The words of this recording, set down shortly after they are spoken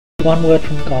One word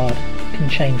from God can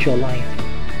change your life.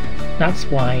 That's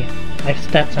why I've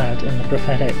stepped out in the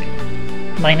prophetic.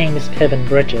 My name is Kevin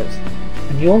Bridges,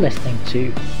 and you're listening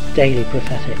to Daily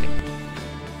Prophetic.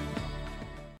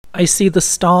 I see the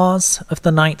stars of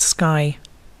the night sky,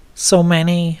 so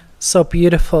many, so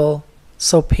beautiful,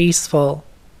 so peaceful.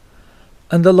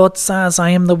 And the Lord says,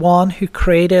 I am the one who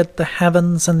created the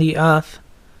heavens and the earth,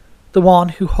 the one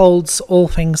who holds all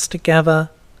things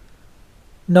together.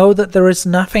 Know that there is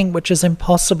nothing which is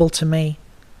impossible to me.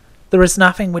 There is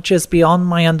nothing which is beyond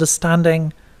my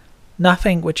understanding,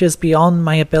 nothing which is beyond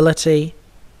my ability.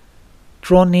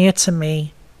 Draw near to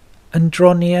me and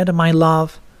draw near to my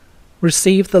love.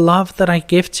 Receive the love that I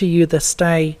give to you this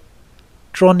day.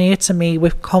 Draw near to me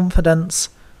with confidence.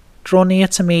 Draw near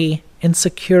to me in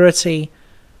security,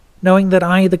 knowing that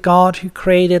I, the God who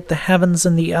created the heavens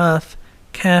and the earth,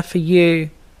 care for you.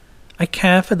 I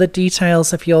care for the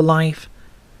details of your life.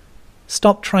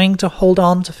 Stop trying to hold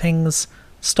on to things.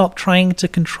 Stop trying to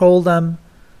control them,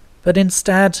 but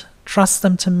instead trust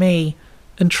them to me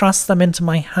and trust them into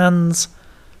my hands,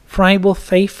 for I will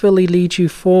faithfully lead you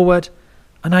forward,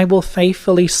 and I will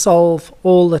faithfully solve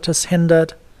all that has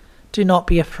hindered. Do not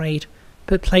be afraid,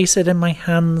 but place it in my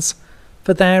hands,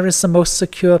 for there is the most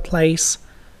secure place,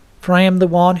 for I am the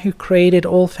one who created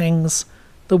all things,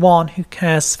 the one who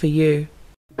cares for you.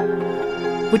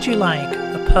 Would you like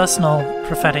a personal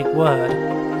prophetic word?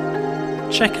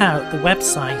 Check out the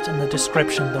website in the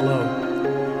description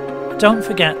below. Don't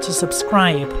forget to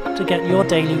subscribe to get your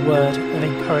daily word of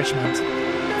encouragement.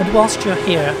 And whilst you're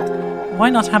here, why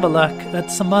not have a look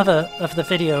at some other of the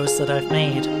videos that I've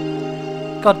made?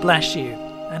 God bless you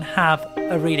and have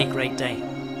a really great day.